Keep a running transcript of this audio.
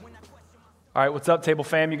All right, what's up, Table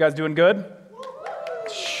fam? You guys doing good?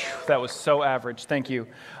 That was so average. Thank you.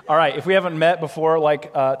 All right, if we haven't met before,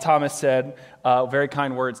 like Thomas said, very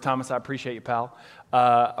kind words. Thomas, I appreciate you, pal.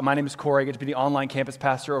 My name is Korey. I get to be the online campus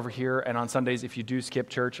pastor over here, and on Sundays, if you do skip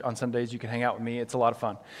church, on Sundays you can hang out with me. It's a lot of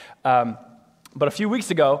fun. But a few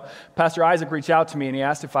weeks ago, Pastor Isaac reached out to me, and he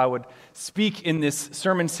asked if I would speak in this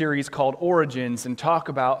sermon series called Origins and talk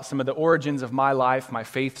about some of the origins of my life, my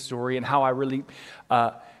faith story, and how I really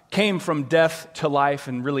came from death to life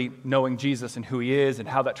and really knowing Jesus and who he is and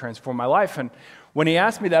how that transformed my life. And when he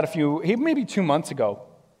asked me that maybe 2 months ago,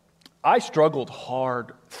 I struggled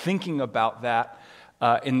hard thinking about that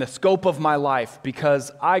in the scope of my life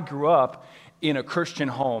because I grew up in a Christian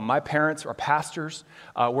home. My parents are pastors,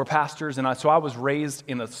 were pastors, and so I was raised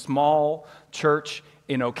in a small church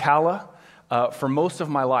in Ocala for most of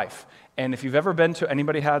my life. And if you've ever been to,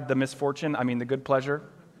 anybody had the the good pleasure?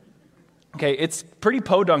 Okay, it's pretty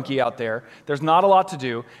podunky out there. There's not a lot to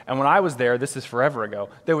do. And when I was there, this is forever ago,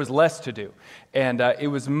 there was less to do. And it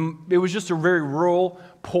was just a very rural,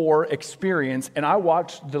 poor experience. And I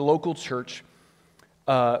watched the local church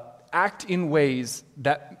act in ways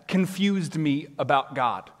that confused me about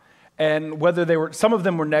God. And whether some of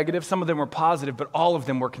them were negative, some of them were positive, but all of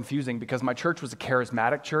them were confusing because my church was a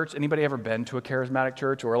charismatic church. Anybody ever been to a charismatic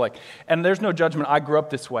church? And there's no judgment. I grew up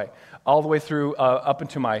this way all the way through up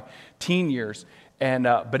into my teen years.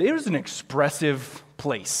 But it was an expressive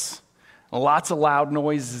place. Lots of loud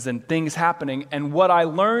noises and things happening. And what I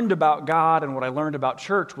learned about God and what I learned about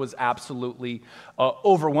church was absolutely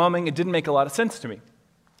overwhelming. It didn't make a lot of sense to me.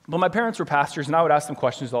 But my parents were pastors, and I would ask them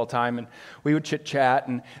questions all the time, and we would chit-chat,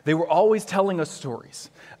 and they were always telling us stories.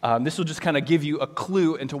 This will just kind of give you a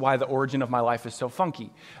clue into why the origin of my life is so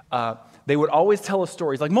funky. They would always tell us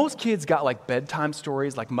stories. Like most kids got like bedtime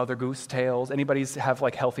stories, like Mother Goose tales. Anybody have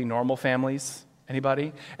like healthy, normal families?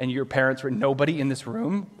 Anybody? And your parents were nobody in this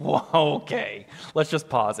room? Whoa, okay. Let's just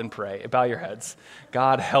pause and pray. Bow your heads.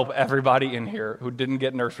 God help everybody in here who didn't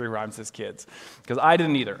get nursery rhymes as kids, because I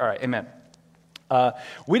didn't either. All right, amen.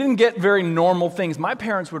 We didn't get very normal things. My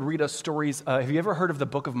parents would read us stories. Have you ever heard of the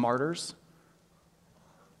Book of Martyrs?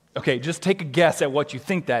 Okay, just take a guess at what you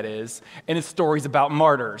think that is, and it's stories about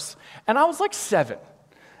martyrs. And I was like 7.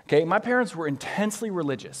 Okay, my parents were intensely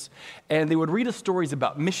religious, and they would read us stories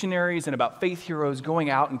about missionaries and about faith heroes going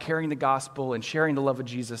out and carrying the gospel and sharing the love of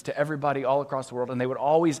Jesus to everybody all across the world, and they would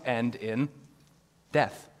always end in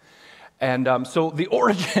death. And so the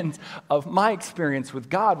origins of my experience with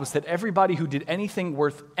God was that everybody who did anything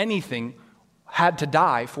worth anything had to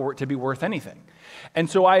die for it to be worth anything. And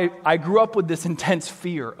so I grew up with this intense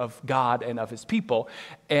fear of God and of his people,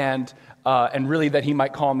 and really that he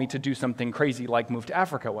might call me to do something crazy like move to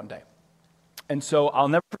Africa one day. And so I'll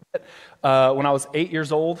never forget when I was 8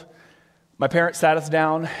 years old, my parents sat us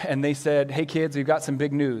down and they said, "Hey kids, we've got some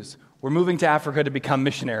big news. We're moving to Africa to become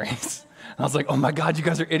missionaries." I was like, "Oh my God, you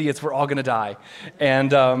guys are idiots. We're all going to die."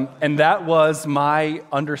 And that was my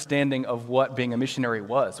understanding of what being a missionary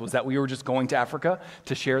was that we were just going to Africa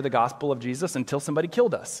to share the gospel of Jesus until somebody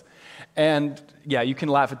killed us. And yeah, you can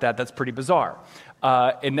laugh at that. That's pretty bizarre.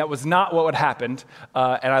 And that was not what happened.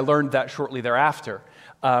 And I learned that shortly thereafter.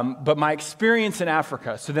 But my experience in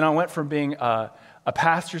Africa, so then I went from being a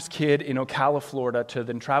pastor's kid in Ocala, Florida, to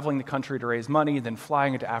then traveling the country to raise money, then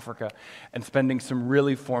flying into Africa and spending some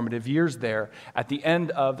really formative years there at the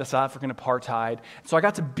end of the South African apartheid. So I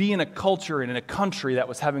got to be in a culture and in a country that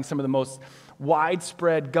was having some of the most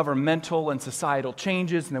widespread governmental and societal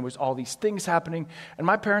changes, and there was all these things happening, and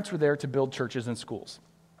my parents were there to build churches and schools.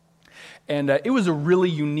 And it was a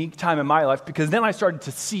really unique time in my life because then I started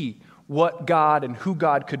to see what God and who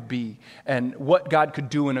God could be and what God could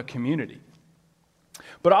do in a community.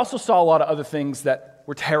 But I also saw a lot of other things that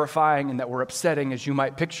were terrifying and that were upsetting, as you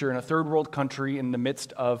might picture in a third world country in the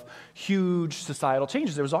midst of huge societal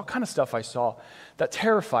changes. There was all kind of stuff I saw that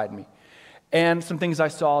terrified me, and some things I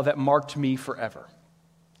saw that marked me forever,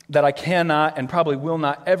 that I cannot and probably will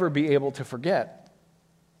not ever be able to forget.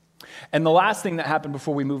 And the last thing that happened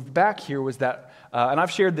before we moved back here was that, and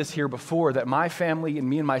I've shared this here before, that my family and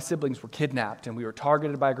me and my siblings were kidnapped, and we were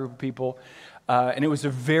targeted by a group of people. And it was a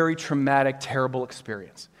very traumatic, terrible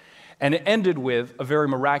experience. And it ended with a very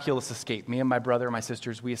miraculous escape. Me and my brother and my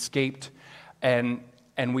sisters, we escaped, and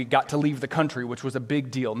we got to leave the country, which was a big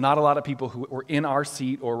deal. Not a lot of people who were in our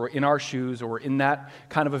seat or were in our shoes or were in that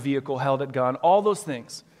kind of a vehicle, held a gun, all those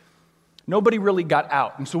things. Nobody really got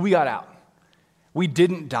out, and so we got out. We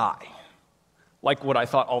didn't die, like what I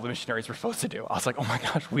thought all the missionaries were supposed to do. I was like, oh my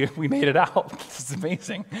gosh, we made it out. This is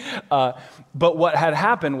amazing. But what had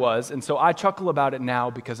happened was, and so I chuckle about it now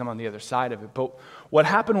because I'm on the other side of it, but what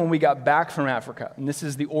happened when we got back from Africa, and this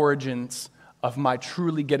is the origins of my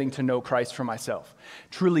truly getting to know Christ for myself,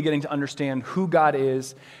 truly getting to understand who God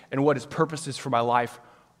is and what his purposes for my life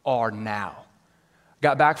are now.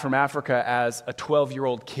 Got back from Africa as a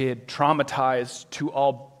 12-year-old kid, traumatized to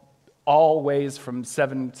all ways from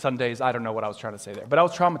 7 Sundays. I don't know what I was trying to say there, but I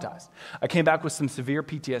was traumatized. I came back with some severe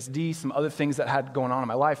PTSD, some other things that had going on in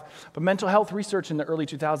my life, but mental health research in the early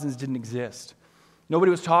 2000s didn't exist. Nobody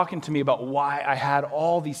was talking to me about why I had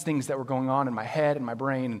all these things that were going on in my head and my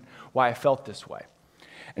brain and why I felt this way.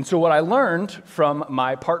 And so what I learned from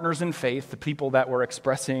my partners in faith, the people that were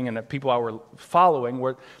expressing and the people I were following,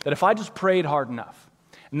 were that if I just prayed hard enough,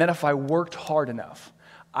 and that if I worked hard enough,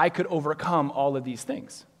 I could overcome all of these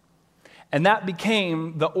things. And that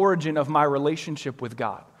became the origin of my relationship with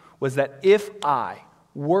God, was that if I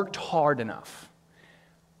worked hard enough,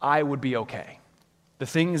 I would be okay. The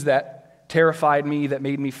things that terrified me, that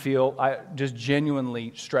made me feel just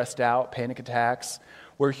genuinely stressed out, panic attacks,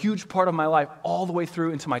 were a huge part of my life all the way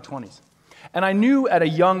through into my 20s. And I knew at a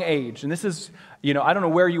young age, and this is, I don't know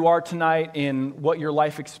where you are tonight in what your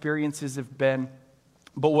life experiences have been,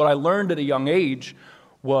 but what I learned at a young age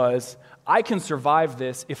was I can survive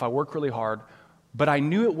this if I work really hard, but I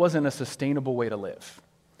knew it wasn't a sustainable way to live.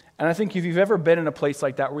 And I think if you've ever been in a place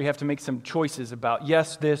like that where you have to make some choices about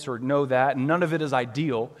yes, this, or no, that, and none of it is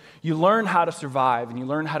ideal, you learn how to survive and you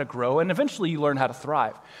learn how to grow, and eventually you learn how to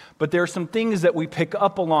thrive. But there are some things that we pick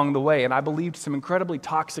up along the way, and I believed some incredibly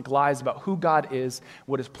toxic lies about who God is,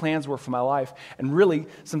 what his plans were for my life, and really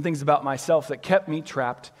some things about myself that kept me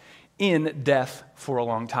trapped in death for a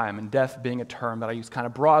long time, and death being a term that I use kind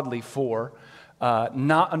of broadly for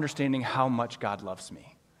not understanding how much God loves me.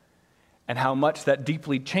 And how much that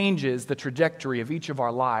deeply changes the trajectory of each of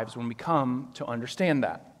our lives when we come to understand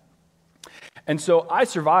that. And so I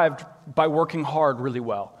survived by working hard really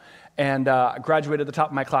well. And I graduated at the top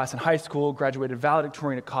of my class in high school, graduated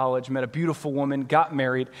valedictorian at college, met a beautiful woman, got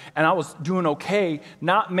married, and I was doing okay,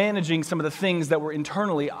 not managing some of the things that were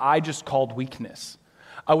internally I just called weakness.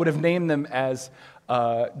 I would have named them as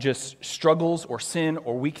just struggles or sin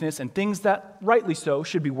or weakness and things that, rightly so,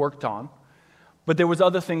 should be worked on. But there was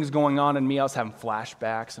other things going on in me. I was having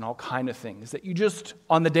flashbacks and all kind of things that you just,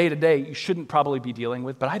 on the day-to-day, you shouldn't probably be dealing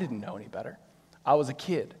with, but I didn't know any better. I was a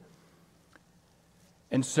kid.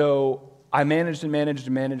 And so I managed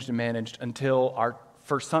until our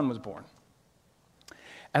first son was born.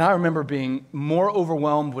 And I remember being more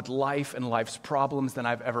overwhelmed with life and life's problems than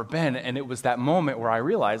I've ever been. And it was that moment where I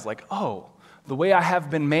realized, the way I have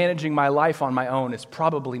been managing my life on my own is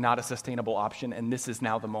probably not a sustainable option, and this is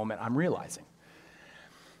now the moment I'm realizing.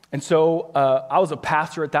 And so I was a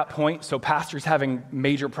pastor at that point, so pastors having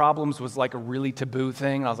major problems was like a really taboo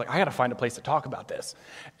thing. And I was like, I got to find a place to talk about this.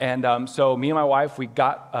 And so me and my wife, we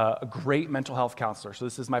got a great mental health counselor. So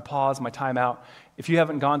this is my pause, my time out. If you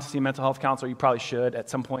haven't gone to see a mental health counselor, you probably should at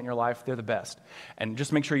some point in your life. They're the best. And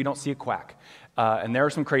just make sure you don't see a quack. And there are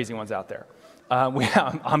some crazy ones out there.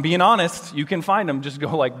 I'm being honest, you can find them. Just go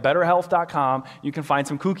betterhealth.com. You can find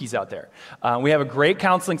some kookies out there. We have a great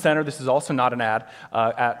counseling center. This is also not an ad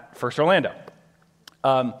at First Orlando.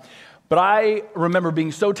 But I remember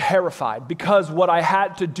being so terrified because what I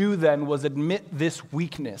had to do then was admit this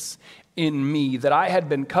weakness in me that I had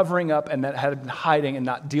been covering up and that had been hiding and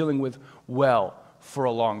not dealing with well for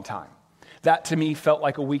a long time. That to me felt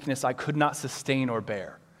like a weakness I could not sustain or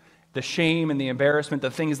bear. The shame and the embarrassment, the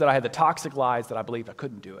things that I had, the toxic lies that I believed I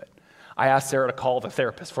couldn't do it. I asked Sarah to call the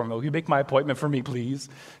therapist for me. Will you make my appointment for me, please?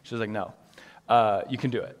 She was like, no, you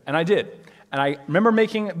can do it. And I did. And I remember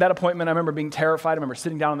making that appointment. I remember being terrified. I remember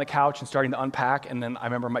sitting down on the couch and starting to unpack. And then I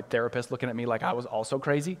remember my therapist looking at me like I was also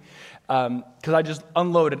crazy because I just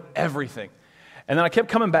unloaded everything. And then I kept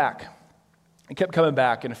coming back.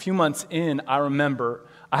 And a few months in, I remember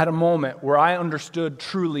I had a moment where I understood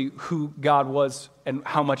truly who God was and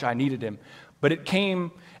how much I needed him. But it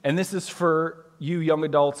came, and this is for you young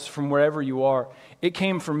adults from wherever you are, it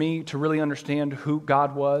came for me to really understand who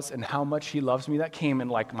God was and how much he loves me. That came in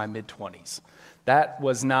my mid-20s. That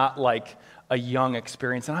was not like a young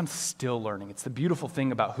experience, and I'm still learning. It's the beautiful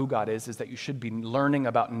thing about who God is that you should be learning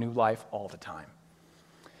about new life all the time.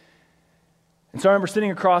 And so I remember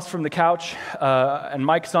sitting across from the couch, and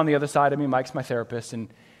Mike's on the other side of me. Mike's my therapist, and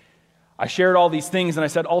I shared all these things, and I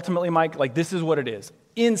said, ultimately, Mike, this is what it is.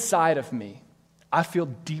 Inside of me, I feel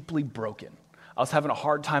deeply broken. I was having a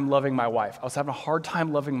hard time loving my wife. I was having a hard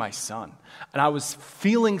time loving my son. And I was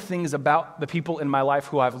feeling things about the people in my life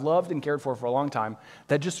who I've loved and cared for a long time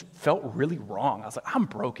that just felt really wrong. I was like, I'm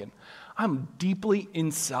broken. I'm deeply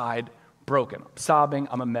inside broken. I'm sobbing.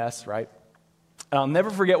 I'm a mess, right? And I'll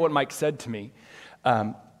never forget what Mike said to me.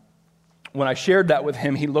 When I shared that with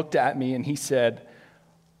him, he looked at me and he said,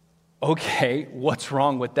 okay, what's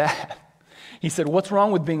wrong with that? He said, what's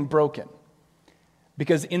wrong with being broken?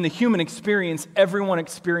 Because in the human experience, everyone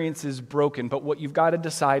experiences broken, but what you've got to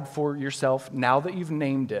decide for yourself, now that you've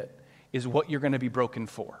named it, is what you're going to be broken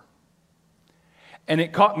for. And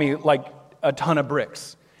it caught me like a ton of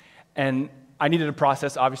bricks. And I needed to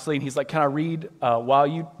process, obviously, and he's like, can I read, while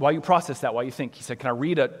you process that, while you think, he said, can I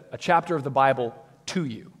read a chapter of the Bible to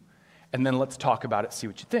you? And then let's talk about it, see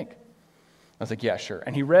what you think. I was like, yeah, sure.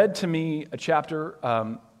 And he read to me a chapter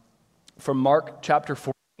from Mark chapter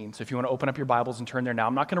 14. So if you want to open up your Bibles and turn there now,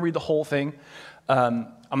 I'm not going to read the whole thing.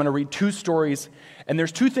 I'm going to read two stories. And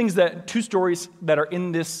there's two stories that are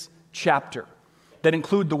in this chapter that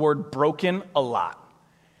include the word broken a lot.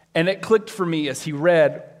 And it clicked for me as he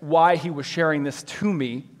read why he was sharing this to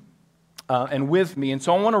me and with me. And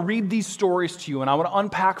so I want to read these stories to you, and I want to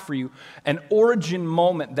unpack for you an origin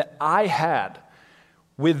moment that I had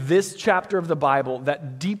with this chapter of the Bible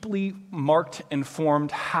that deeply marked and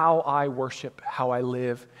formed how I worship, how I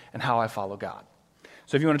live, and how I follow God.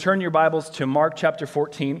 So if you want to turn your Bibles to Mark chapter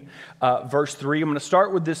 14, verse 3, I'm going to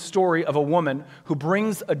start with this story of a woman who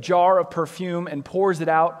brings a jar of perfume and pours it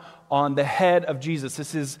out on the head of Jesus.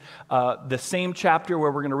 This is the same chapter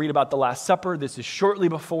where we're going to read about the Last Supper. This is shortly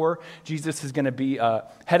before Jesus is going to be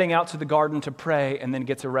heading out to the garden to pray and then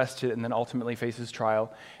gets arrested and then ultimately faces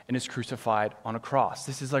trial and is crucified on a cross.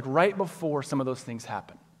 This is like right before some of those things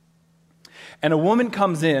happen. And a woman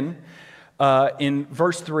comes in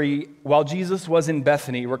verse 3, while Jesus was in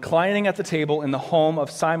Bethany, reclining at the table in the home of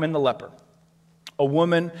Simon the leper. A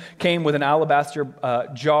woman came with an alabaster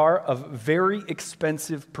jar of very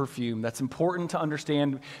expensive perfume. That's important to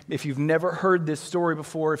understand if you've never heard this story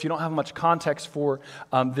before, if you don't have much context for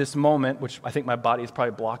this moment, which I think my body is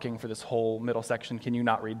probably blocking for this whole middle section. Can you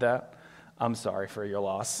not read that? I'm sorry for your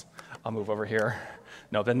loss. I'll move over here.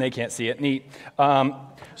 No, then they can't see it. Neat.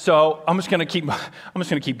 So I'm just going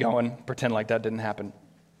to keep going. Pretend like that didn't happen.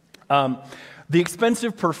 The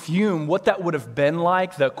expensive perfume, what that would have been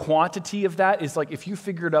like, the quantity of that is like if you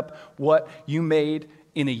figured up what you made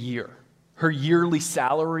in a year. Her yearly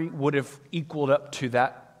salary would have equaled up to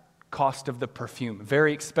that cost of the perfume.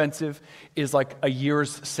 Very expensive is like a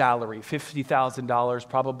year's salary, $50,000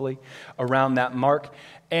 probably, around that mark.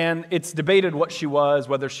 And it's debated what she was,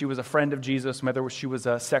 whether she was a friend of Jesus, whether she was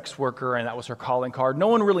a sex worker and that was her calling card. No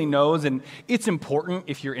one really knows, and it's important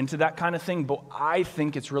if you're into that kind of thing, but I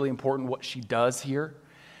think it's really important what she does here.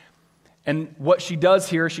 And what she does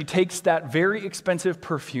here, she takes that very expensive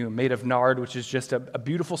perfume made of nard, which is just a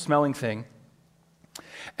beautiful smelling thing,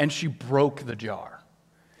 and she broke the jar.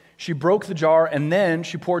 She broke the jar, and then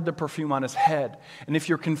she poured the perfume on his head. And if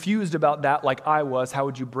you're confused about that, like I was, how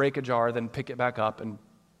would you break a jar, then pick it back up and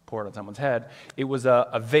pour it on someone's head? It was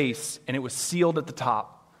a vase, and it was sealed at the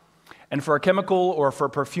top. And for a chemical or for a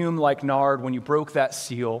perfume like nard, when you broke that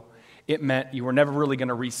seal, it meant you were never really going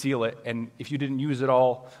to reseal it. And if you didn't use it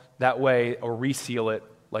all that way or reseal it,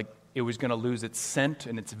 like it was going to lose its scent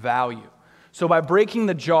and its value. So by breaking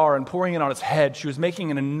the jar and pouring it on his head, she was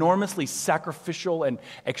making an enormously sacrificial and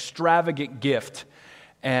extravagant gift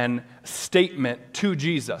and statement to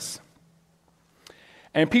Jesus.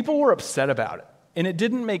 And people were upset about it. And it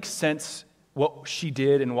didn't make sense what she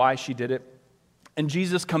did and why she did it. And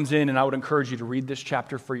Jesus comes in, and I would encourage you to read this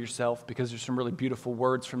chapter for yourself because there's some really beautiful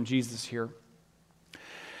words from Jesus here.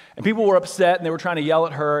 And people were upset, and they were trying to yell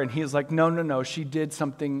at her, and he's like, no, she did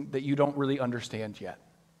something that you don't really understand yet.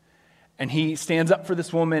 And he stands up for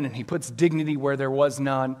this woman, and he puts dignity where there was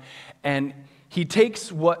none. And he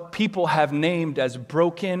takes what people have named as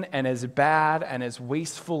broken and as bad and as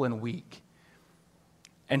wasteful and weak,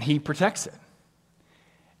 and he protects it.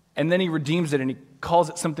 And then he redeems it, and he calls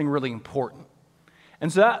it something really important.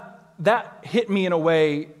 And so that hit me in a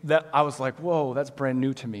way that I was like, whoa, that's brand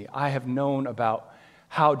new to me. I have known about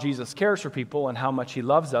how Jesus cares for people and how much he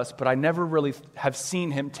loves us, but I never really have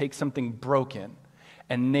seen him take something broken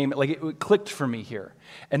and name it. Like it clicked for me here.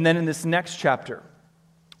 And then in this next chapter,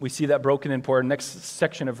 we see that broken and poured. Next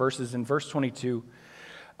section of verses, in verse 22,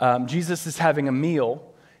 Jesus is having a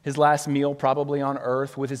meal, his last meal probably on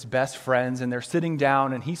earth, with his best friends, and they're sitting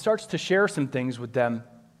down, and he starts to share some things with them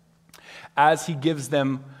as he gives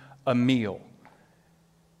them a meal.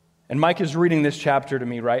 And Mike is reading this chapter to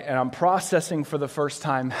me, right? And I'm processing for the first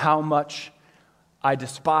time how much I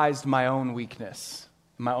despised my own weakness,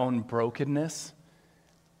 my own brokenness,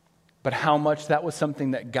 but how much that was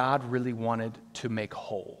something that God really wanted to make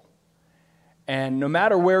whole. And no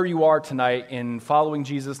matter where you are tonight in following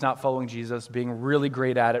Jesus, not following Jesus, being really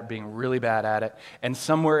great at it, being really bad at it, and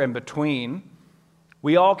somewhere in between,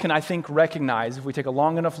 we all can, I think, recognize, if we take a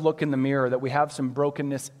long enough look in the mirror, that we have some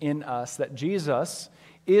brokenness in us that Jesus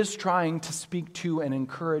is trying to speak to and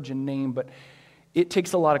encourage and name, but it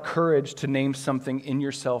takes a lot of courage to name something in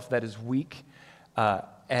yourself that is weak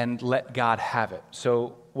and let God have it.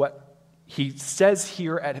 So what he says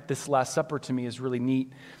here at this Last Supper to me is really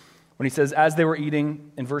neat. When he says, as they were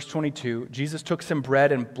eating, in verse 22, Jesus took some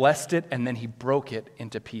bread and blessed it, and then he broke it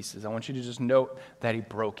into pieces. I want you to just note that he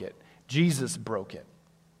broke it. Jesus broke it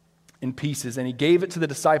in pieces, and he gave it to the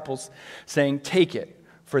disciples, saying, take it,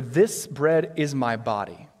 for this bread is my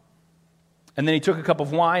body. And then he took a cup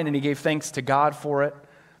of wine, and he gave thanks to God for it,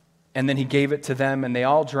 and then he gave it to them, and they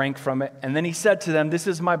all drank from it. And then he said to them, this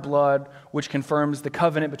is my blood, which confirms the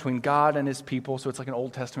covenant between God and his people. So it's like an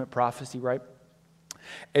Old Testament prophecy, right?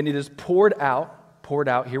 And it is poured out.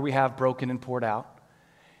 Here we have broken and poured out.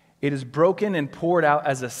 It is broken and poured out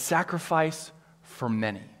as a sacrifice for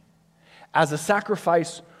many. As a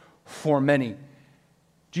sacrifice for many.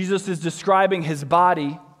 Jesus is describing his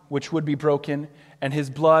body, which would be broken, and his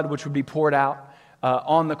blood, which would be poured out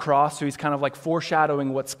on the cross. So he's kind of like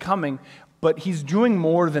foreshadowing what's coming. But he's doing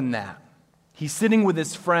more than that. He's sitting with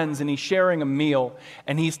his friends and he's sharing a meal.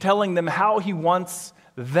 And he's telling them how he wants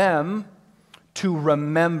them to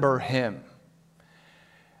remember him.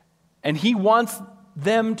 And he wants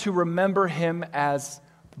them to remember him as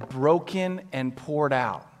broken and poured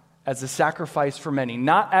out, as a sacrifice for many.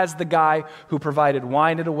 Not as the guy who provided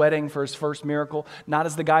wine at a wedding for his first miracle, not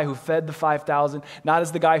as the guy who fed the 5,000, not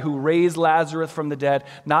as the guy who raised Lazarus from the dead,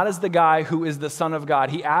 not as the guy who is the Son of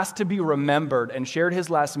God. He asked to be remembered and shared his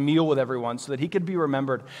last meal with everyone so that he could be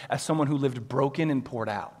remembered as someone who lived broken and poured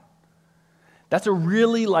out. That's a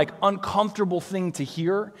really uncomfortable thing to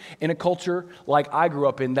hear in a culture like I grew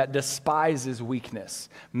up in that despises weakness.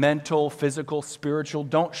 Mental, physical, spiritual,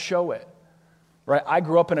 don't show it. Right? I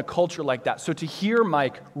grew up in a culture like that. So to hear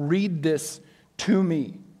Mike read this to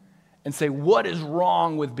me and say, what is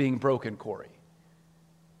wrong with being broken, Korey?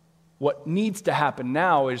 What needs to happen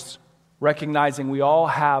now is recognizing we all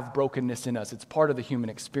have brokenness in us. It's part of the human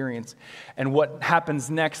experience. And what happens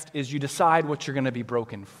next is you decide what you're going to be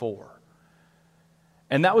broken for.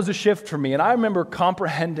 And that was a shift for me. And I remember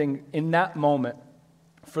comprehending in that moment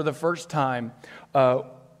for the first time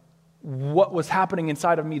what was happening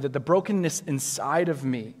inside of me, that the brokenness inside of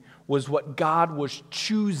me was what God was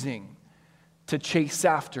choosing to chase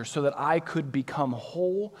after so that I could become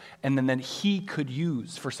whole and then he could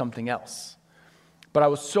use for something else. But I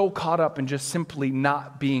was so caught up in just simply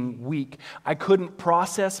not being weak. I couldn't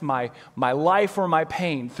process my life or my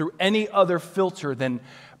pain through any other filter than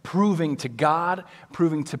proving to God,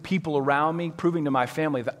 proving to people around me, proving to my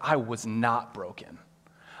family that I was not broken.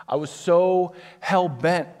 I was so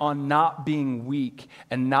hell-bent on not being weak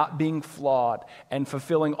and not being flawed and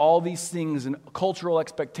fulfilling all these things and cultural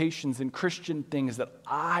expectations and Christian things that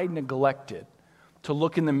I neglected to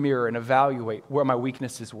look in the mirror and evaluate where my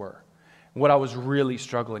weaknesses were, what I was really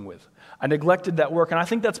struggling with. I neglected that work, and I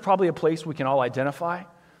think that's probably a place we can all identify.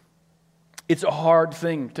 It's a hard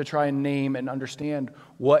thing to try and name and understand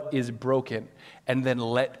what is broken and then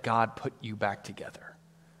let God put you back together.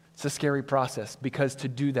 It's a scary process because to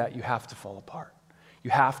do that, you have to fall apart.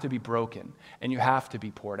 You have to be broken and you have to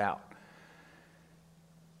be poured out.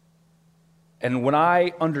 And when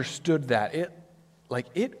I understood that,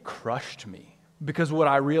 it crushed me because what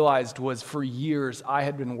I realized was for years I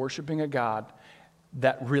had been worshiping a God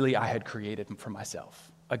that really I had created for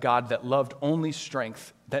myself. A God that loved only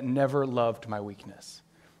strength, that never loved my weakness,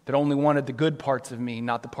 that only wanted the good parts of me,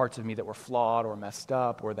 not the parts of me that were flawed or messed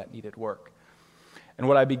up or that needed work. And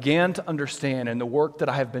what I began to understand, and the work that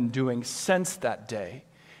I have been doing since that day,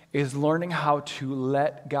 is learning how to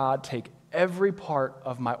let God take every part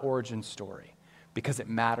of my origin story because it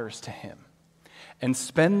matters to him, and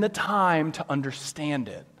spend the time to understand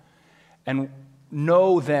it and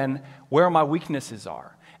know then where my weaknesses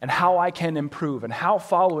are and how I can improve, and how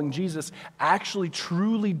following Jesus actually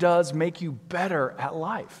truly does make you better at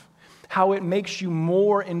life. How it makes you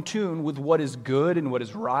more in tune with what is good and what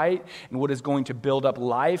is right and what is going to build up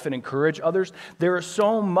life and encourage others. There is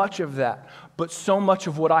so much of that, but so much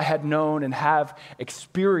of what I had known and have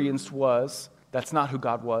experienced was, that's not who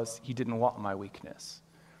God was. He didn't want my weakness.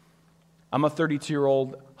 I'm a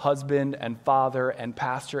 32-year-old husband and father and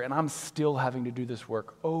pastor, and I'm still having to do this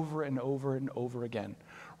work over and over and over again,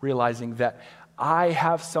 realizing that I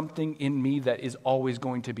have something in me that is always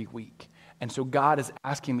going to be weak. And so God is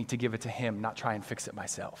asking me to give it to him, not try and fix it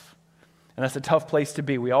myself. And that's a tough place to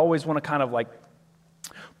be. We always want to kind of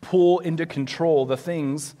pull into control the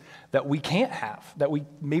things that we can't have, that we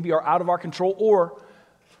maybe are out of our control, or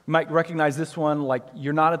you might recognize this one,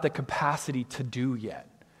 you're not at the capacity to do yet.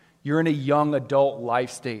 You're in a young adult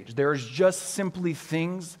life stage. There's just simply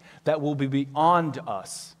things that will be beyond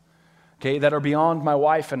us, okay, that are beyond my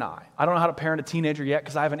wife and I. I don't know how to parent a teenager yet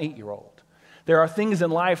because I have an 8-year-old. There are things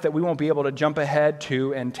in life that we won't be able to jump ahead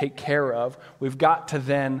to and take care of. We've got to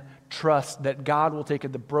then trust that God will take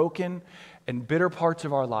the broken and bitter parts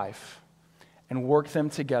of our life and work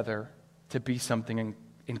them together to be something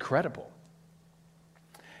incredible.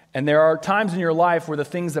 And there are times in your life where the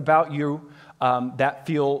things about you that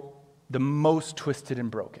feel the most twisted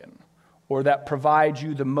and broken, or that provide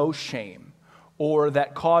you the most shame, or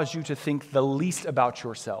that cause you to think the least about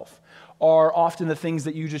yourself, are often the things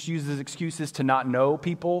that you just use as excuses to not know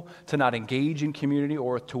people, to not engage in community,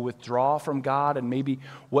 or to withdraw from God and maybe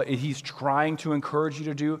what He's trying to encourage you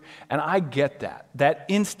to do. And I get that. That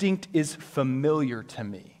instinct is familiar to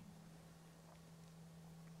me.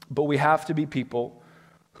 But we have to be people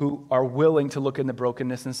who are willing to look in the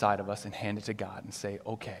brokenness inside of us and hand it to God and say,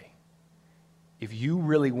 okay, if you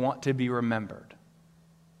really want to be remembered,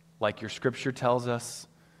 like your scripture tells us,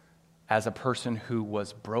 as a person who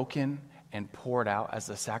was broken and poured out as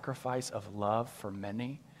a sacrifice of love for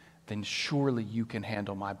many, then surely you can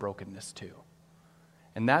handle my brokenness too.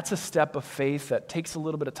 And that's a step of faith that takes a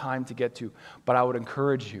little bit of time to get to, but I would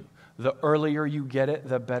encourage you, the earlier you get it,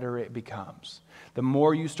 the better it becomes. The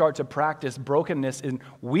more you start to practice, brokenness and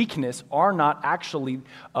weakness are not actually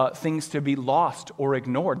things to be lost or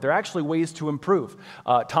ignored. They're actually ways to improve.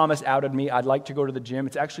 Thomas outed me. I'd like to go to the gym.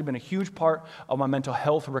 It's actually been a huge part of my mental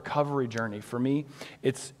health recovery journey. For me,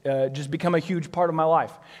 it's just become a huge part of my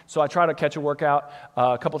life. So I try to catch a workout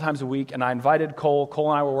a couple times a week, and I invited Cole.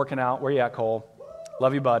 Cole and I were working out. Where you at, Cole?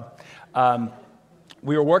 Love you, bud.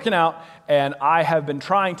 We were working out, and I have been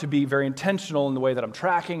trying to be very intentional in the way that I'm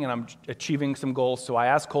tracking and I'm achieving some goals. So I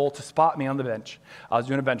asked Cole to spot me on the bench. I was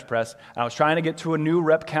doing a bench press, and I was trying to get to a new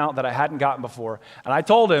rep count that I hadn't gotten before. And I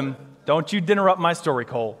told him, don't you interrupt my story,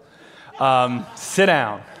 Cole. Sit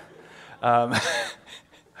down.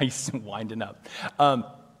 He's winding up.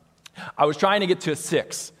 I was trying to get to a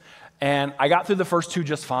 6, and I got through the first 2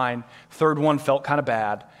 just fine. Third one felt kind of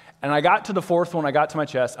bad. And I got to the 4th one, I got to my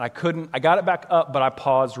chest, and I got it back up, but I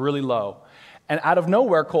paused really low. And out of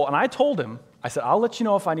nowhere, Cole, and I told him, I said, I'll let you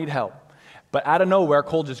know if I need help. But out of nowhere,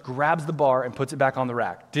 Cole just grabs the bar and puts it back on the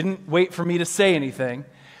rack. Didn't wait for me to say anything,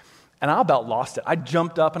 and I about lost it. I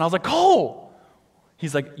jumped up, and I was like, Cole!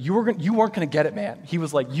 He's like, you weren't going to get it, man. He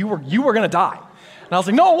was like, you were going to die. And I was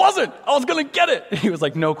like, no, I wasn't. I was going to get it. He was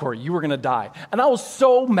like, no, Korey, you were going to die. And I was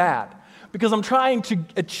so mad, because I'm trying to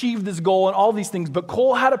achieve this goal and all these things, but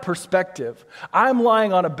Cole had a perspective. I'm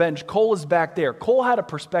lying on a bench. Cole is back there. Cole had a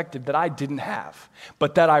perspective that I didn't have,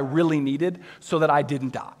 but that I really needed so that I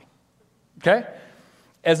didn't die. Okay?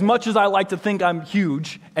 As much as I like to think I'm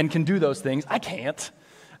huge and can do those things, I can't.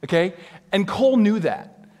 Okay? And Cole knew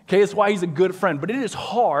that. Okay? That's why he's a good friend. But it is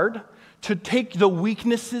hard to take the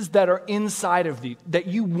weaknesses that are inside of you, that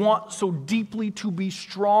you want so deeply to be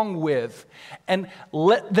strong with, and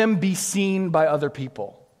let them be seen by other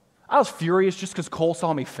people. I was furious just because Cole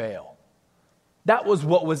saw me fail. That was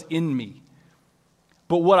what was in me.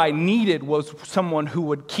 But what I needed was someone who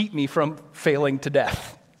would keep me from failing to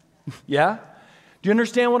death. Yeah? Do you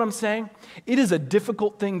understand what I'm saying? It is a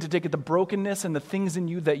difficult thing to take the brokenness and the things in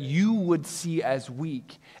you that you would see as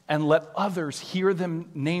weak and let others hear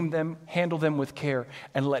them, name them, handle them with care,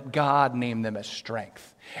 and let God name them as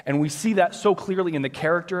strength. And we see that so clearly in the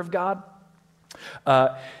character of God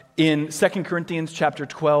in 2 Corinthians chapter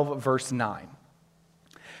 12, verse 9.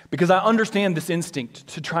 Because I understand this instinct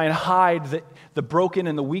to try and hide the broken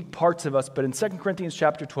and the weak parts of us, but in 2 Corinthians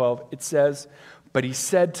chapter 12, it says, "But he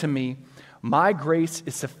said to me, my grace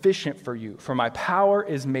is sufficient for you, for my power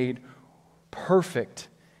is made perfect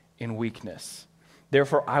in weakness.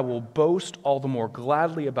 Therefore, I will boast all the more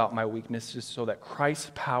gladly about my weaknesses so that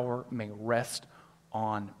Christ's power may rest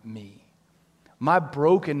on me." My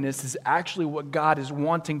brokenness is actually what God is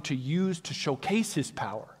wanting to use to showcase his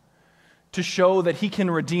power, to show that he can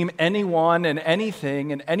redeem anyone and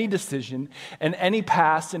anything and any decision and any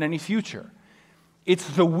past and any future. It's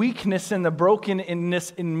the weakness and the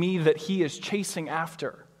brokenness in me that he is chasing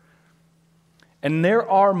after. And there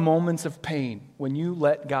are moments of pain when you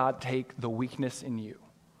let God take the weakness in you.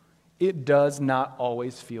 It does not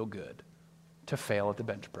always feel good to fail at the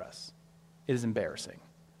bench press. It is embarrassing.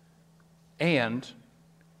 And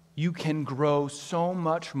you can grow so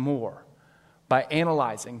much more by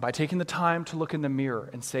analyzing, by taking the time to look in the mirror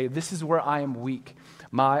and say, this is where I am weak.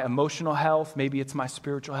 My emotional health, maybe it's my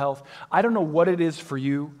spiritual health. I don't know what it is for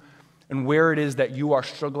you. and where it is that you are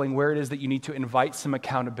struggling, where it is that you need to invite some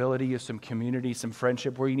accountability, some community, some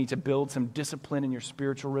friendship, where you need to build some discipline in your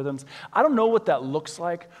spiritual rhythms. I don't know what that looks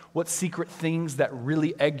like, what secret things that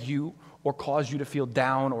really egg you or cause you to feel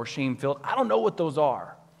down or shame-filled. I don't know what those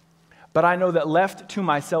are. But I know that left to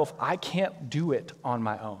myself, I can't do it on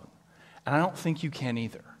my own. And I don't think you can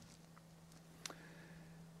either.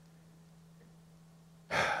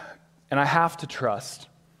 And I have to trust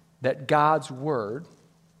that God's word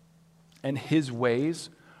and his ways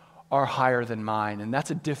are higher than mine. And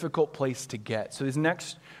that's a difficult place to get. So these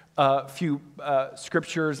next few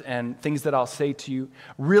scriptures and things that I'll say to you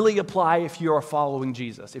really apply if you are following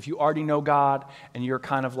Jesus. If you already know God and you're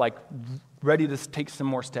kind of like ready to take some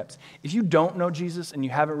more steps. If you don't know Jesus and you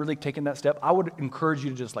haven't really taken that step, I would encourage you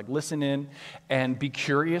to just like listen in and be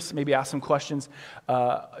curious, maybe ask some questions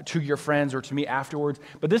to your friends or to me afterwards.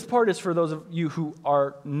 But this part is for those of you who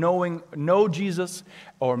are know Jesus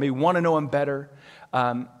or may want to know him better.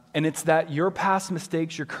 And it's that your past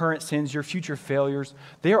mistakes, your current sins, your future failures,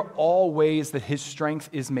 they are all ways that his strength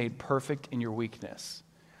is made perfect in your weakness.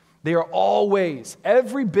 They are all ways,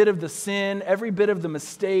 every bit of the sin, every bit of the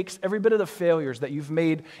mistakes, every bit of the failures that you've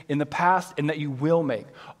made in the past and that you will make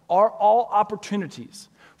are all opportunities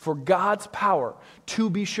for God's power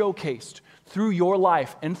to be showcased through your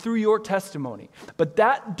life and through your testimony. But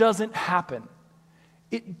that doesn't happen.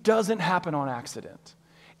 It doesn't happen on accident.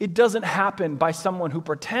 It doesn't happen by someone who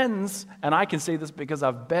pretends, and I can say this because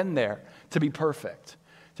I've been there, to be perfect.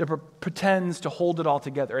 Pretends to hold it all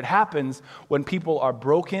together. It happens when people are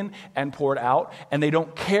broken and poured out, and they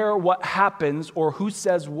don't care what happens or who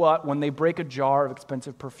says what when they break a jar of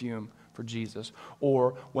expensive perfume for Jesus,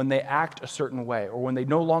 or when they act a certain way, or when they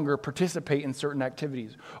no longer participate in certain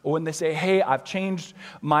activities, or when they say, hey, I've changed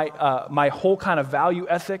my whole kind of value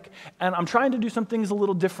ethic, and I'm trying to do some things a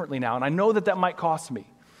little differently now, and I know that might cost me.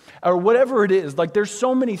 Or whatever it is, like there's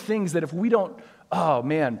so many things that if we don't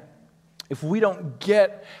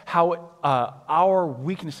get how our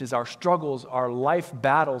weaknesses, our struggles, our life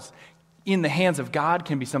battles in the hands of God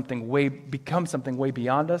can become something way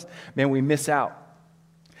beyond us, man, we miss out.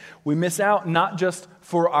 We miss out not just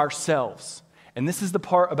for ourselves. And this is the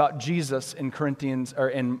part about Jesus in Corinthians or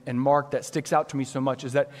in Mark that sticks out to me so much,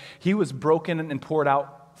 is that he was broken and poured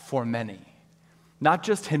out for many, not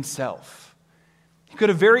just himself. He could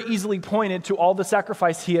have very easily pointed to all the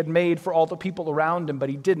sacrifice he had made for all the people around him, but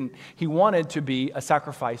he didn't. He wanted to be a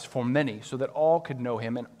sacrifice for many so that all could know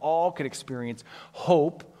him and all could experience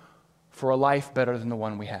hope for a life better than the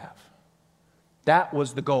one we have. That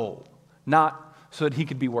was the goal, not so that he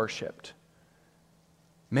could be worshiped.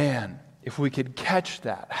 Man, if we could catch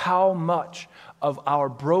that, how much of our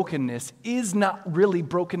brokenness is not really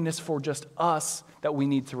brokenness for just us that we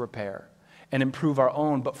need to repair and improve our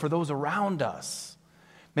own, but for those around us.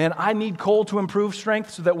 Man, I need Cole to improve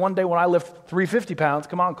strength so that one day when I lift 350 pounds,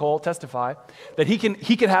 come on, Cole, testify, that he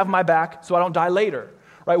can have my back so I don't die later,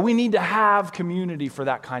 right? We need to have community for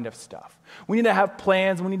that kind of stuff. We need to have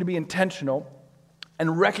plans. We need to be intentional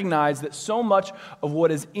and recognize that so much of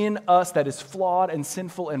what is in us that is flawed and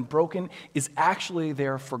sinful and broken is actually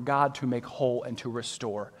there for God to make whole and to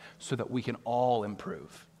restore so that we can all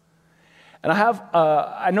improve. And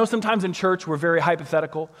I know sometimes in church we're very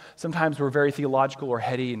hypothetical. Sometimes we're very theological or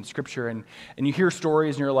heady in Scripture. And you hear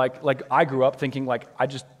stories and you're like I grew up thinking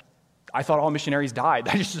I thought all missionaries died.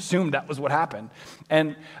 I just assumed that was what happened.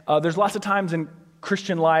 And there's lots of times in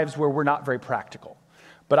Christian lives where we're not very practical.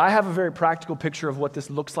 But I have a very practical picture of what this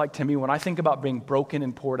looks like to me. When I think about being broken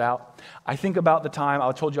and poured out, I think about the time,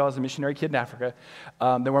 I told you I was a missionary kid in Africa,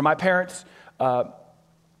 where my parents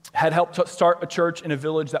had helped start a church in a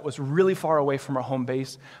village that was really far away from our home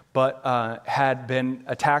base, but had been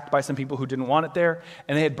attacked by some people who didn't want it there,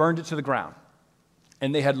 and they had burned it to the ground.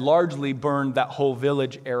 And they had largely burned that whole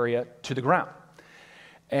village area to the ground.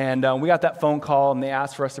 And we got that phone call, and they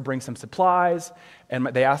asked for us to bring some supplies, and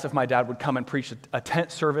they asked if my dad would come and preach a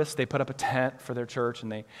tent service. They put up a tent for their church,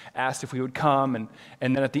 and they asked if we would come, and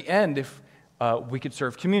then at the end, if we could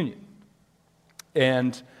serve communion.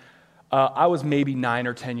 And I was maybe 9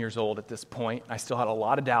 or 10 years old at this point. I still had a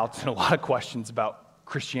lot of doubts and a lot of questions about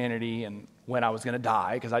Christianity and when I was going to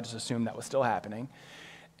die, because I just assumed that was still happening.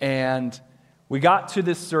 And we got to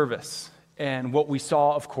this service, and what we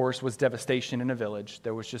saw, of course, was devastation in a village.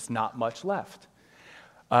 There was just not much left.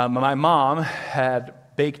 My mom had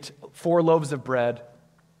baked 4 loaves of bread.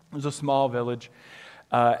 It was a small village,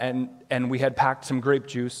 and we had packed some grape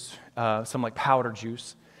juice, some like powder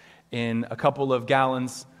juice, in a couple of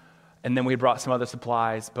gallons. And then we had brought some other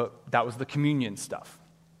supplies, but that was the communion stuff.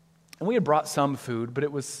 And we had brought some food, but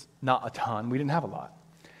it was not a ton. We didn't have a lot.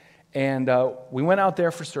 And we went out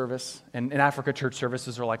there for service, and in Africa, church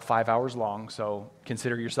services are like 5 hours long, so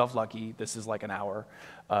consider yourself lucky. This is like an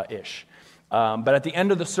hour-ish. But at the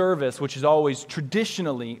end of the service, which is always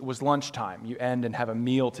traditionally was lunchtime, you end and have a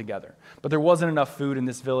meal together. But there wasn't enough food in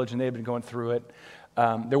this village, and they've been going through it.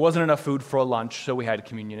 There wasn't enough food for a lunch, so we had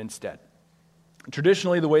communion instead.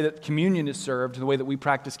 Traditionally, the way that communion is served, the way that we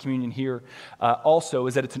practice communion here also,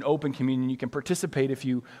 is that it's an open communion. You can participate if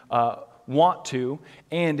you want to,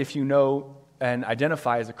 and if you know and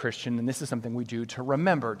identify as a Christian, and this is something we do to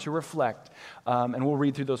remember, to reflect, and we'll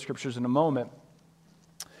read through those scriptures in a moment.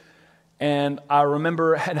 And I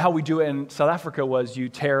remember, and how we do it in South Africa was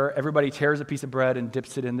everybody tears a piece of bread and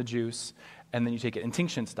dips it in the juice, and then you take it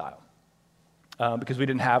intinction style. Because we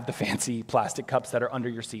didn't have the fancy plastic cups that are under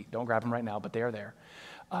your seat. Don't grab them right now, but they are there.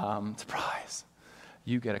 Surprise.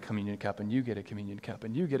 You get a communion cup, and you get a communion cup,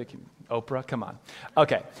 and you get a Oprah, come on.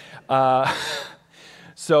 Okay.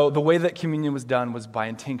 So the way that communion was done was by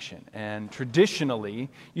intinction. And traditionally,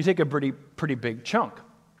 you take a pretty big chunk.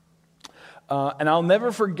 And I'll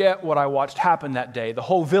never forget what I watched happen that day. The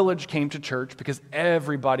whole village came to church because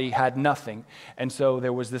everybody had nothing. And so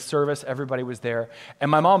there was this service, everybody was there.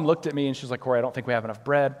 And my mom looked at me and she was like, Korey, I don't think we have enough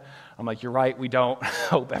bread. I'm like, you're right, we don't.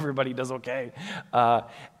 Hope everybody does okay.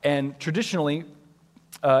 And traditionally,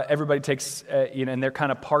 everybody takes, and they're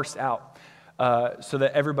kind of parsed out so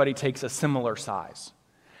that everybody takes a similar size.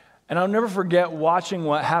 And I'll never forget watching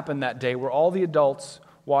what happened that day where all the adults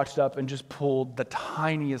watched up and just pulled the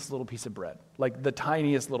tiniest little piece of bread, like the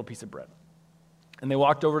tiniest little piece of bread. And they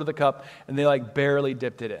walked over to the cup and they like barely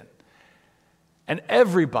dipped it in. And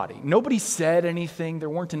nobody said anything. There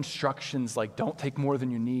weren't instructions like don't take more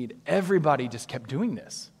than you need. Everybody just kept doing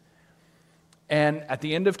this. And at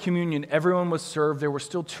the end of communion, everyone was served. There were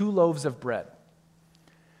still 2 loaves of bread.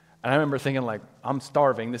 And I remember thinking like, I'm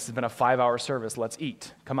starving. This has been a 5-hour service. Let's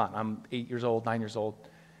eat. Come on. I'm 8 years old, 9 years old.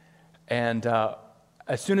 And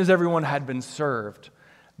as soon as everyone had been served,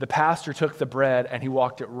 the pastor took the bread and he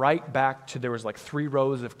walked it right back to, there was like 3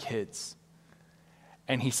 rows of kids.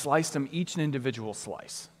 And he sliced them each an individual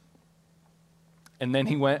slice. And then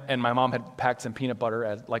he went, and my mom had packed some peanut butter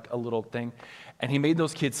as like a little thing, and he made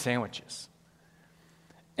those kids sandwiches.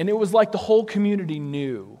 And it was like the whole community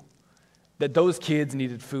knew that those kids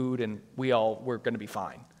needed food and we all were going to be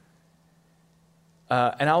fine.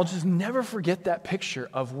 And I'll just never forget that picture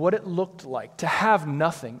of what it looked like to have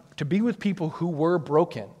nothing, to be with people who were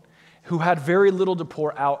broken, who had very little to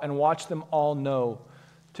pour out, and watch them all know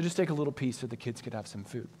to just take a little piece so the kids could have some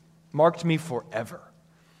food. Marked me forever.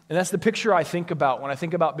 And that's the picture I think about when I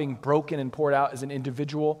think about being broken and poured out as an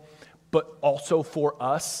individual, but also for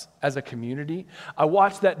us as a community. I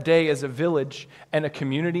watched that day as a village and a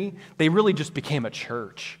community. They really just became a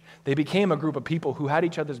church. They became a group of people who had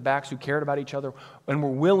each other's backs, who cared about each other, and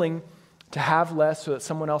were willing to have less so that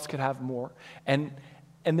someone else could have more. And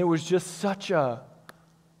there was just such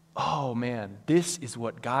oh man, this is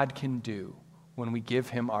what God can do when we give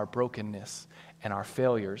him our brokenness and our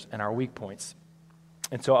failures and our weak points.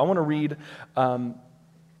 And so I want to read, and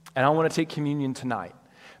I want to take communion tonight.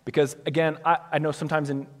 Because, again, I know sometimes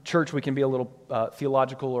in church we can be a little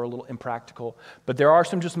theological or a little impractical, but there are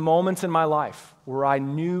some just moments in my life where I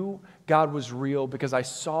knew God was real because I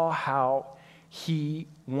saw how he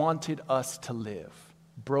wanted us to live,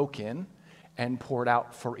 broken and poured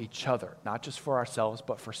out for each other, not just for ourselves,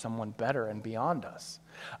 but for someone better and beyond us.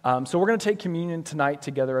 So we're going to take communion tonight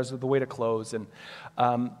together as the way to close. And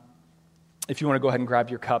if you want to go ahead and grab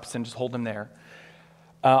your cups and just hold them there.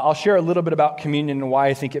 I'll share a little bit about communion and why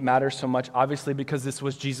I think it matters so much. Obviously, because this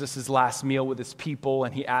was Jesus' last meal with his people,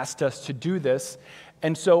 and he asked us to do this.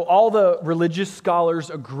 And so all the religious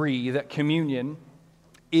scholars agree that communion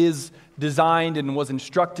is designed and was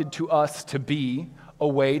instructed to us to be a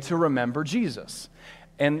way to remember Jesus.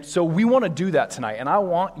 And so we want to do that tonight, and I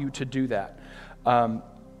want you to do that.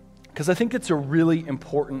 Because I think it's a really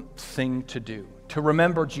important thing to do, to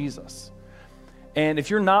remember Jesus. And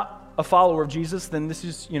if you're not a follower of Jesus, then this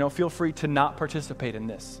is, feel free to not participate in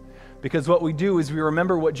this. Because what we do is we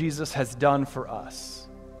remember what Jesus has done for us.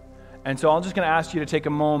 And so I'm just going to ask you to take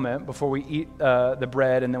a moment before we eat the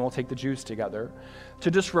bread and then we'll take the juice together to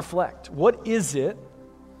just reflect. What is it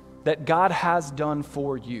that God has done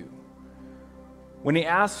for you? When he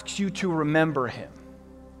asks you to remember him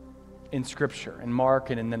in Scripture, in Mark,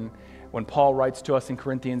 and then when Paul writes to us in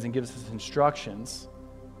Corinthians and gives us instructions,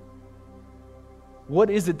 what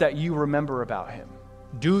is it that you remember about him?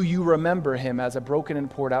 Do you remember him as a broken and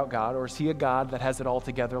poured out God, or is he a God that has it all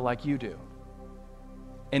together like you do?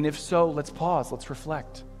 And if so, let's pause, let's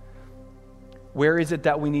reflect. Where is it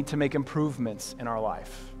that we need to make improvements in our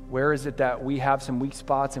life? Where is it that we have some weak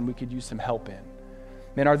spots and we could use some help in?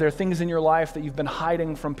 Man, are there things in your life that you've been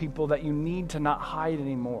hiding from people that you need to not hide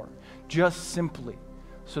anymore? Just simply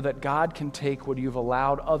so that God can take what you've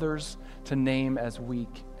allowed others to name as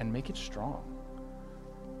weak and make it strong.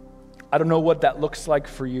 I don't know what that looks like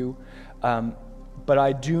for you, but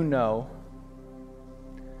I do know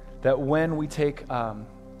that when we take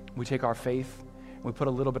our faith and we put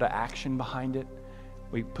a little bit of action behind it,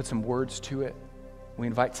 we put some words to it, we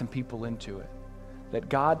invite some people into it, that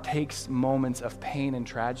God takes moments of pain and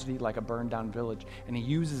tragedy like a burned down village and he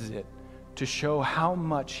uses it to show how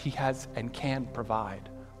much he has and can provide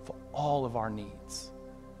for all of our needs.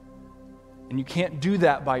 And you can't do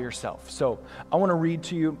that by yourself. So I want to read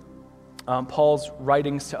to you Paul's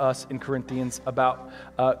writings to us in Corinthians about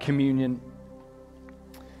communion.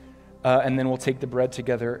 And then we'll take the bread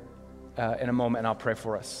together in a moment and I'll pray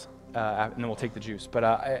for us. And then we'll take the juice.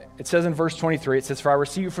 But it says in verse 23, it says, "For I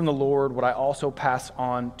received from the Lord what I also pass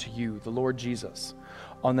on to you, the Lord Jesus.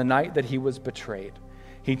 On the night that he was betrayed,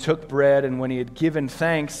 he took bread, and when he had given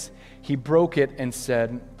thanks, he broke it and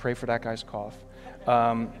said," pray for that guy's cough.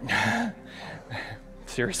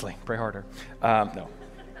 Seriously, pray harder. No,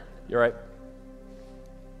 you're right.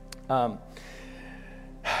 On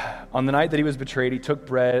the night that he was betrayed, he took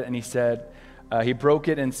bread and he said, he broke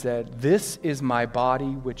it and said, "This is my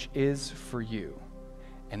body, which is for you.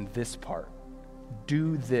 And this part,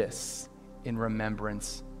 do this in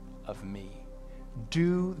remembrance of me."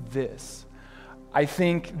 Do this. I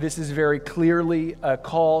think this is very clearly a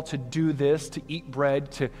call to do this, to eat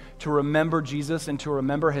bread, to remember Jesus and to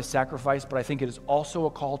remember his sacrifice, but I think it is also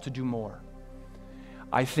a call to do more.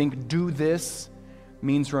 I think do this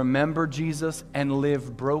means remember Jesus and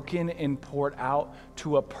live broken and poured out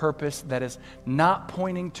to a purpose that is not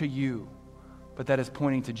pointing to you, but that is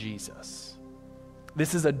pointing to Jesus.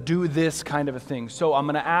 This is a do this kind of a thing. So I'm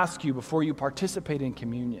going to ask you before you participate in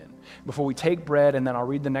communion, before we take bread and then I'll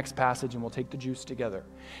read the next passage and we'll take the juice together.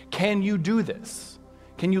 Can you do this?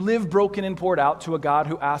 Can you live broken and poured out to a God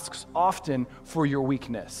who asks often for your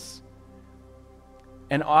weakness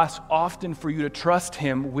and asks often for you to trust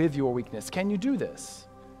him with your weakness? Can you do this?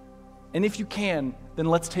 And if you can, then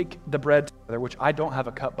let's take the bread together, which I don't have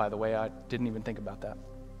a cup, by the way. I didn't even think about that.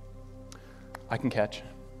 I can catch.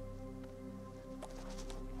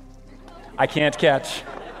 I can't catch.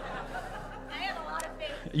 I have a lot of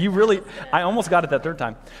faith. I almost got it that third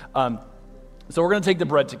time. So we're going to take the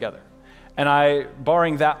bread together. And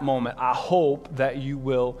barring that moment, I hope that you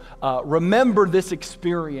will remember this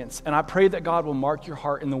experience. And I pray that God will mark your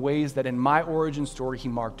heart in the ways that in my origin story, he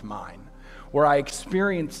marked mine. Where I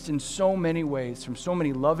experienced in so many ways from so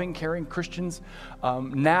many loving, caring Christians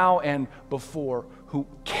now and before who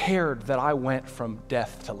cared that I went from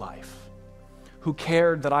death to life. Who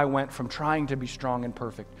cared that I went from trying to be strong and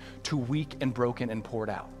perfect to weak and broken and poured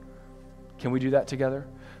out. Can we do that together?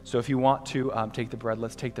 So if you want to take the bread,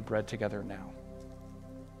 let's take the bread together now.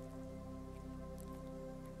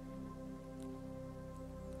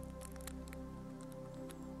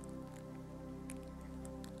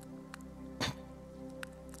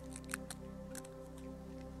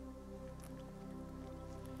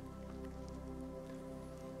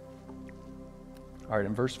 All right,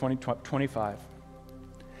 in verse 25,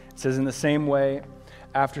 it says, "In the same way,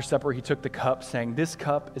 after supper, he took the cup, saying, 'This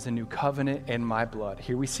cup is a new covenant in my blood.'"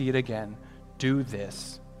 Here we see it again. "Do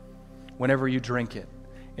this whenever you drink it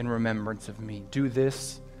in remembrance of me." Do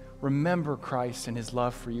this. Remember Christ and his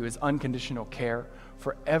love for you, his unconditional care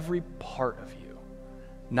for every part of you,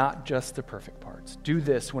 not just the perfect parts. "Do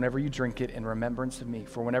this whenever you drink it in remembrance of me.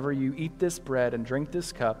 For whenever you eat this bread and drink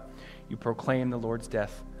this cup, you proclaim the Lord's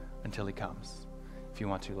death until he comes." If you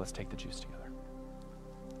want to, let's take the juice together.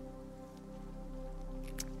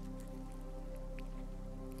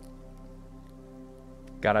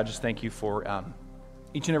 God, I just thank you for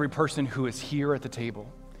each and every person who is here at the table.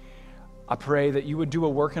 I pray that you would do a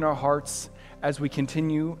work in our hearts as we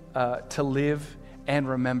continue to live and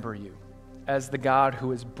remember you as the God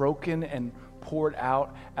who is broken and poured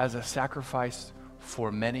out as a sacrifice for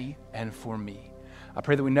many and for me. I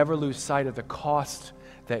pray that we never lose sight of the cost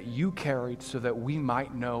that you carried so that we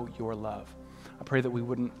might know your love. I pray that we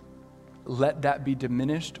wouldn't let that be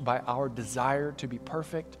diminished by our desire to be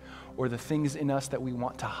perfect or the things in us that we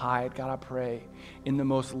want to hide. God, I pray in the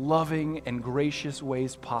most loving and gracious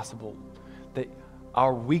ways possible that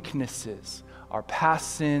our weaknesses, our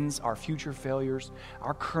past sins, our future failures,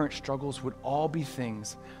 our current struggles would all be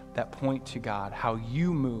things that point to God, how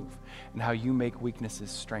you move and how you make weaknesses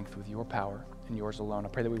strength with your power and yours alone. I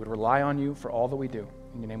pray that we would rely on you for all that we do.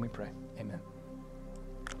 In your name we pray. Amen.